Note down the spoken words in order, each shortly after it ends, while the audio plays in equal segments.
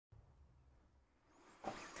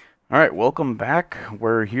Alright, welcome back.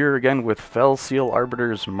 We're here again with Fell Seal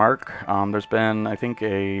Arbiters Mark. There's been, I think,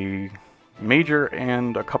 a major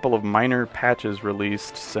and a couple of minor patches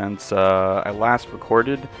released since I last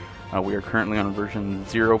recorded. We are currently on version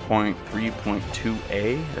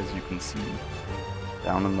 0.3.2a, as you can see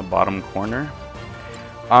down in the bottom corner.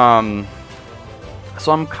 So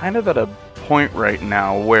I'm kind of at a point right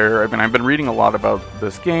now where, I've been reading a lot about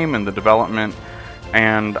this game and the development,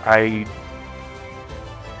 and I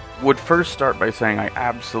would first start by saying I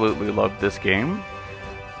absolutely love this game.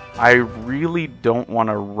 I really don't want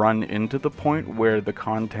to run into the point where the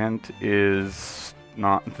content is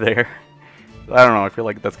not there. I don't know, I feel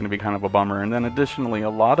like that's going to be kind of a bummer. And then additionally, a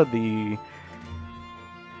lot of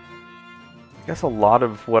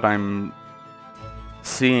what I'm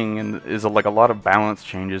seeing is like a lot of balance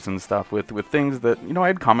changes and stuff with things that, I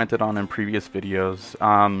had commented on in previous videos.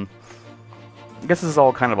 I guess this is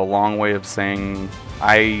all kind of a long way of saying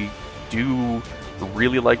I do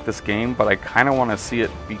really like this game, but I kind of want to see it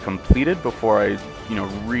be completed before I,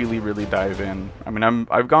 really dive in.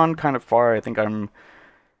 I've gone kind of far. I think I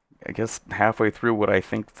guess halfway through what I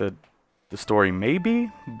think the story may be,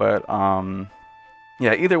 but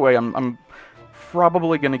yeah. Either way, I'm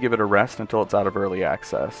probably gonna give it a rest until it's out of early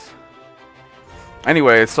access.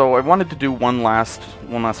 Anyway, so I wanted to do one last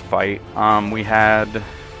fight. We had.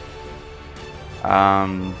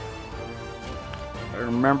 I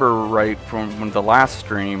remember right from the last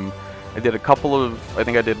stream, I did a couple of, I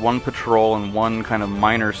think I did one patrol and one kind of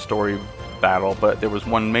minor story battle, but there was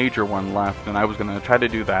one major one left, and I was going to try to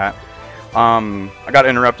do that. I got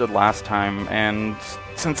interrupted last time, and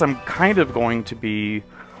since I'm kind of going to be,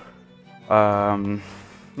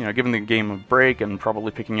 giving the game a break and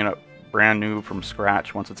probably picking it up brand new from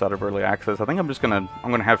scratch once it's out of early access, I think I'm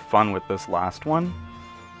gonna have fun with this last one.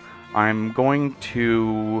 I'm going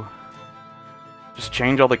to just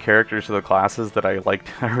change all the characters to the classes that I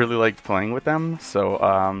really liked playing with them. So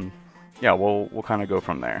yeah, we'll kind of go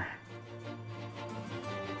from there.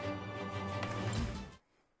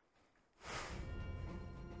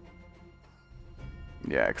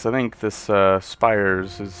 Yeah, because I think this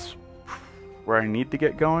Spires is where I need to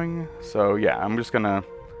get going. So yeah, I'm just gonna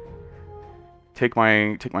take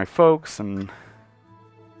my folks and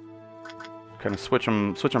kind of switch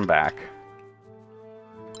them back.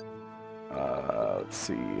 Let's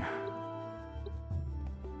see.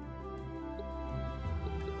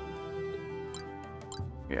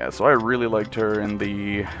 Yeah, so I really liked her in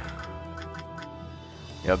the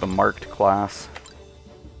marked class.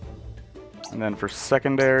 And then for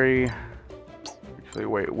secondary, actually,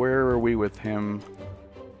 wait, where are we with him?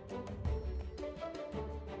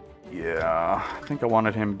 Yeah, I think I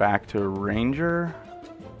wanted him back to Ranger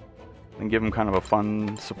and give him kind of a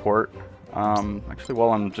fun support. Actually,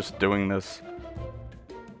 while I'm just doing this,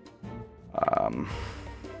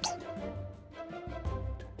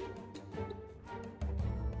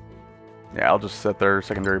 yeah, I'll just set their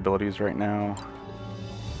secondary abilities right now.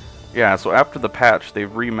 Yeah, so after the patch, they've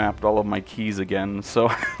remapped all of my keys again, so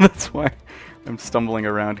that's why I'm stumbling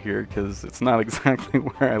around here, because it's not exactly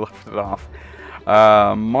where I left it off.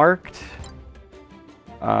 Marked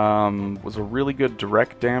was a really good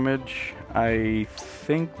direct damage. I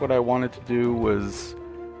think what I wanted to do was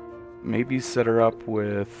maybe set her up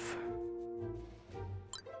with...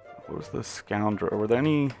 What was the Scoundrel? Were there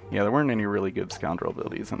any... Yeah, there weren't any really good Scoundrel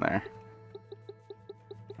abilities in there.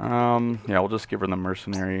 Yeah, we'll just give her the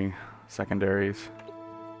mercenary secondaries.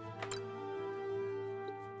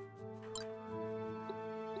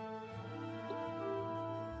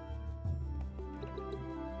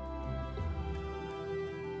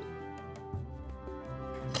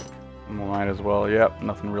 Might as well. Yep,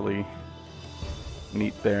 nothing really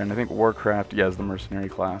neat there. And I think Warcraft, yeah, is the mercenary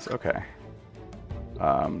class. Okay.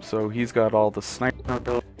 So he's got all the sniper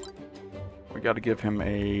ability. We got to give him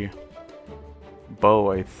a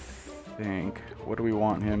bow, I think. What do we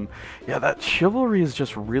want him? Yeah, that chivalry is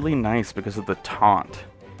just really nice because of the taunt.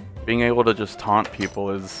 Being able to just taunt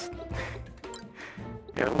people is...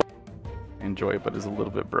 yeah, enjoy it, but is a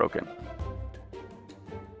little bit broken.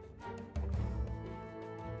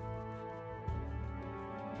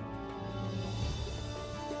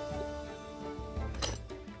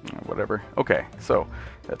 Whatever. Okay, so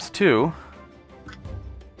that's 2.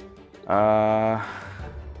 Let's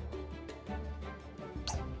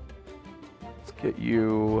get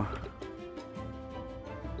you...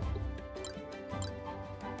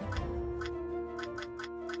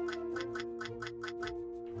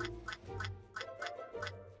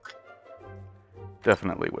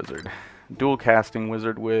 Definitely wizard. Dual casting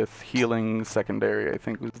wizard with healing secondary, I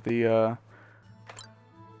think was the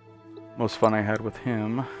most fun I had with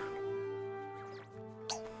him.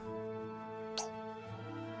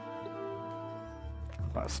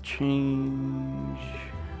 change.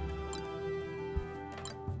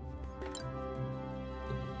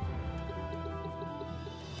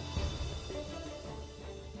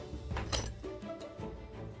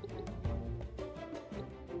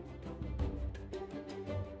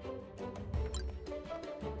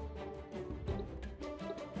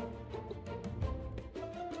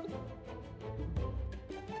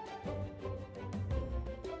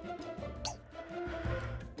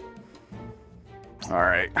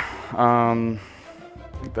 Alright, I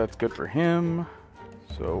think that's good for him.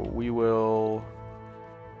 So we will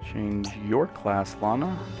change your class,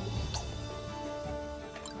 Lana.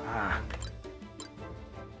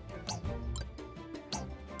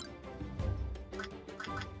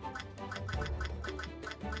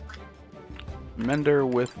 Mender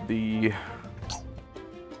with the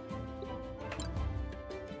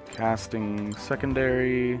casting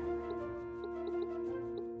secondary.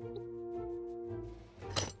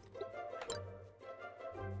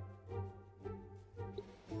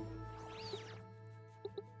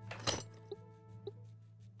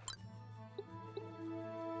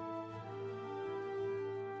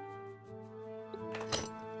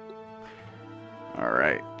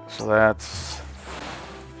 Alright, so that's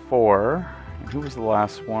 4. Who was the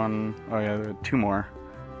last one? Oh yeah, there were 2 more.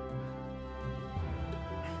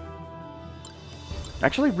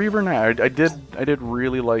 Actually, Reaver Knight. I did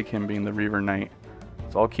really like him being the Reaver Knight,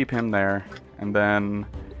 so I'll keep him there. And then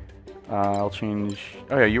I'll change.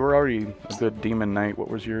 Oh yeah, you were already a good Demon Knight. What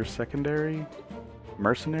was your secondary?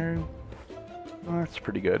 Mercenary. Oh, that's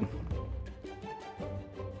pretty good.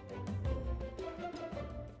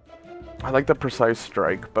 I like the precise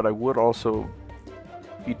strike, but I would also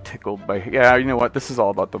be tickled by... Yeah, you know what? This is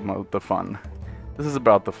all about the fun. This is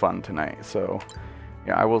about the fun tonight. So,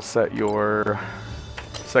 yeah, I will set your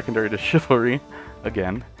secondary to chivalry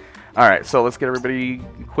again. All right, so let's get everybody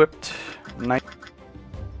equipped. Knight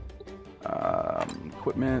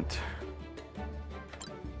equipment.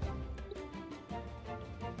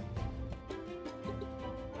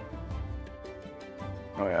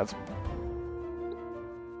 Oh yeah, that's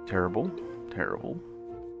terrible. Terrible.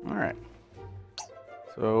 All right.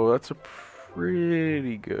 So that's a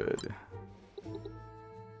pretty good.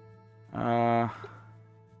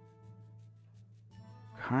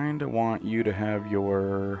 Kinda want you to have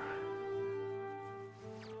your...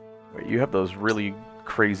 Wait, you have those really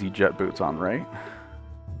crazy jet boots on, right?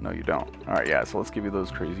 No, you don't. Alright, yeah, so let's give you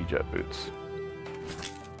those crazy jet boots.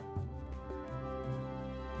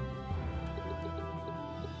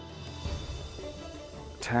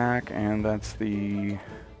 Attack, and that's the...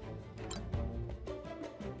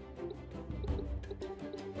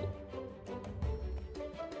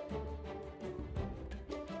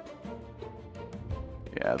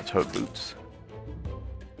 Yeah, the toad boots.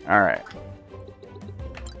 Alright.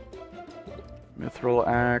 Mithril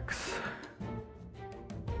axe.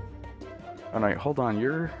 Oh no, hold on,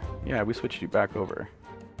 you're... Yeah, we switched you back over.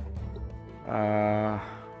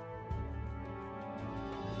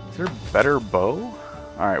 Is there a better bow?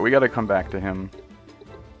 Alright, we gotta come back to him.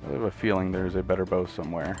 I have a feeling there's a better bow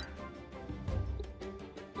somewhere.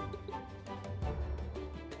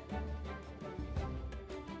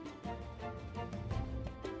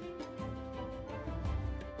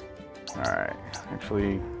 Alright,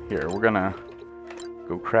 actually, here, we're gonna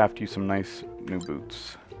go craft you some nice new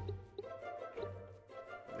boots.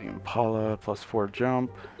 The Impala, +4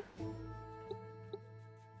 jump.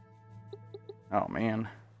 Oh man.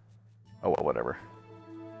 Oh well, whatever.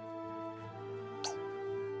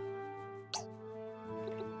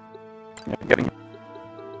 Yeah, getting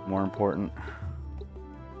more important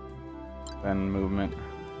than movement.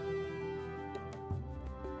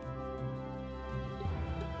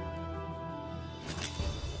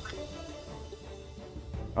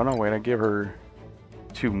 Oh no, wait, I gave her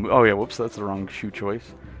 2... Oh yeah, whoops, that's the wrong shoe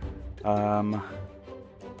choice. Oh,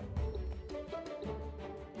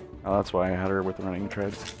 that's why I had her with the running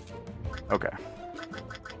treads. Okay.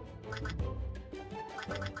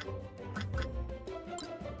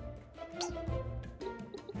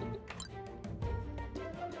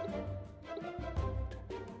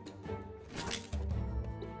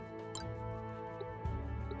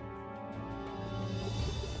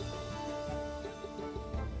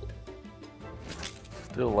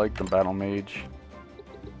 Still like the battle mage.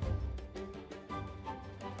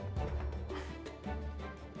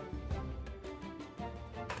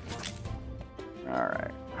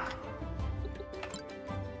 Alright.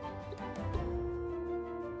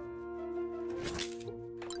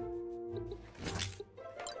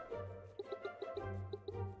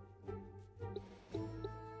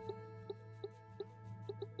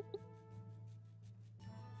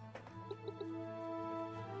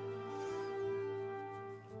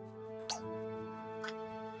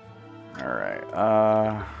 Alright,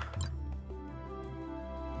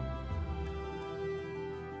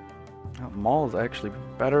 mall is actually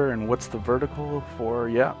better, and what's the vertical for?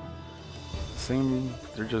 Yeah. Same,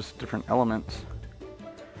 they're just different elements.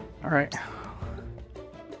 Alright.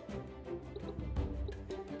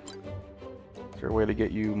 Is there a way to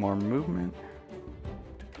get you more movement?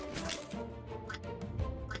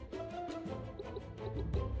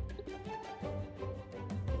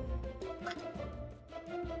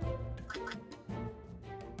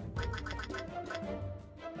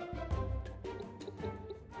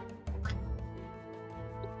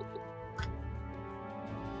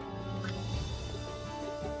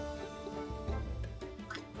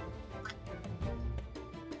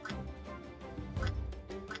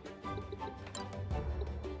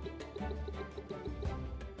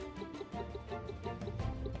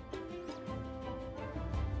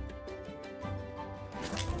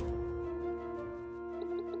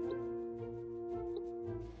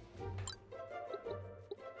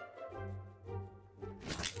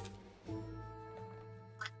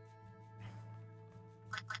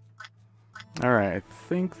 Alright, I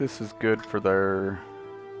think this is good for their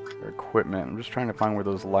equipment. I'm just trying to find where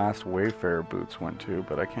those last Wayfarer boots went to,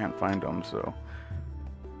 but I can't find them, so...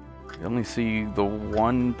 I only see the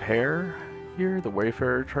one pair here, the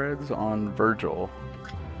Wayfarer treads, on Virgil.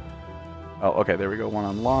 Oh, okay, there we go, one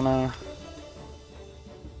on Lana.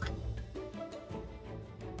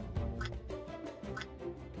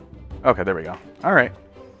 Okay, there we go. Alright,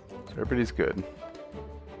 so everybody's good.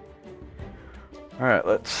 Alright,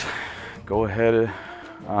 let's go ahead,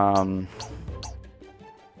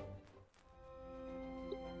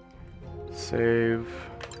 save.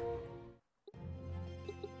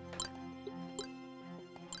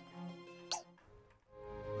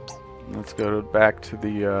 Let's go back to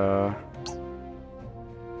the,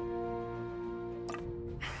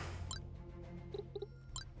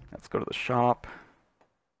 let's go to the shop.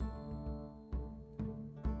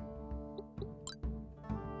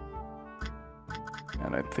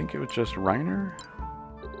 And I think it was just Reiner.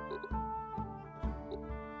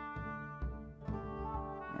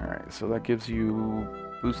 Alright, so that gives you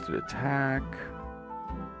boosted attack.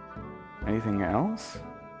 Anything else?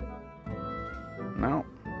 No?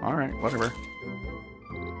 Alright, whatever.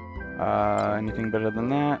 Anything better than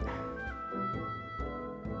that?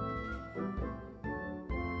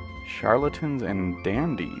 Charlatans and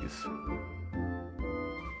dandies.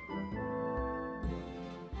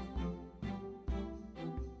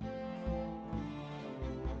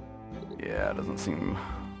 Yeah, it doesn't seem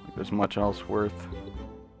like there's much else worth.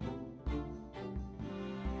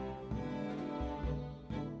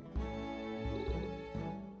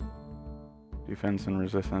 Defense and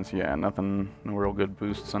resistance, yeah, nothing, no real good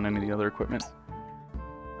boosts on any of the other equipment.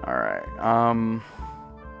 Alright,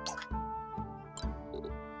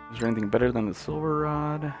 is there anything better than the silver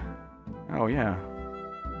rod? Oh yeah.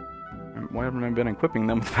 Why haven't I been equipping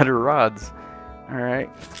them with better rods? Alright.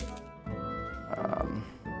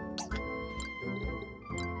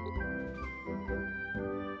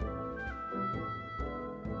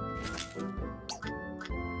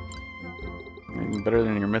 Anything better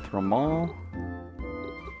than your Mithril Maul?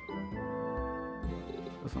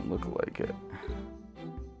 Doesn't look like it.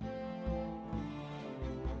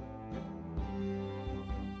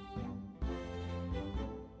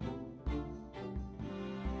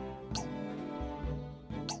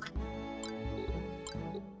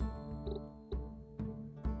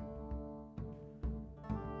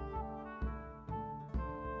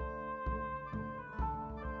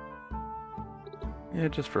 Yeah,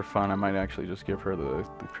 just for fun, I might actually just give her the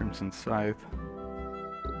Crimson Scythe.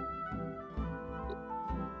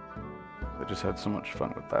 I just had so much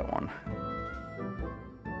fun with that one.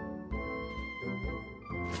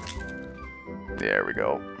 There we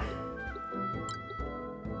go.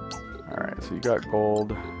 Alright, so you got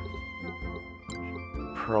gold.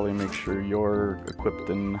 Probably make sure you're equipped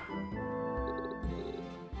in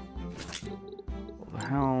the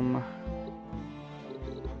helm.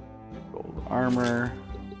 Gold armor.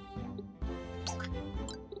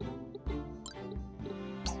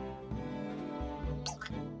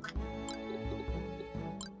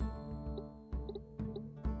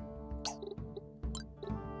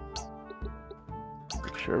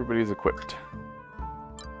 Make sure everybody's equipped.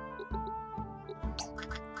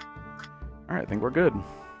 Alright, I think we're good.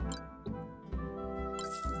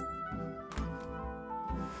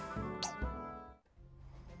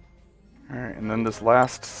 Alright, and then this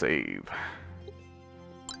last save.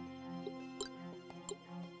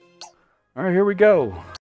 Alright, here we go.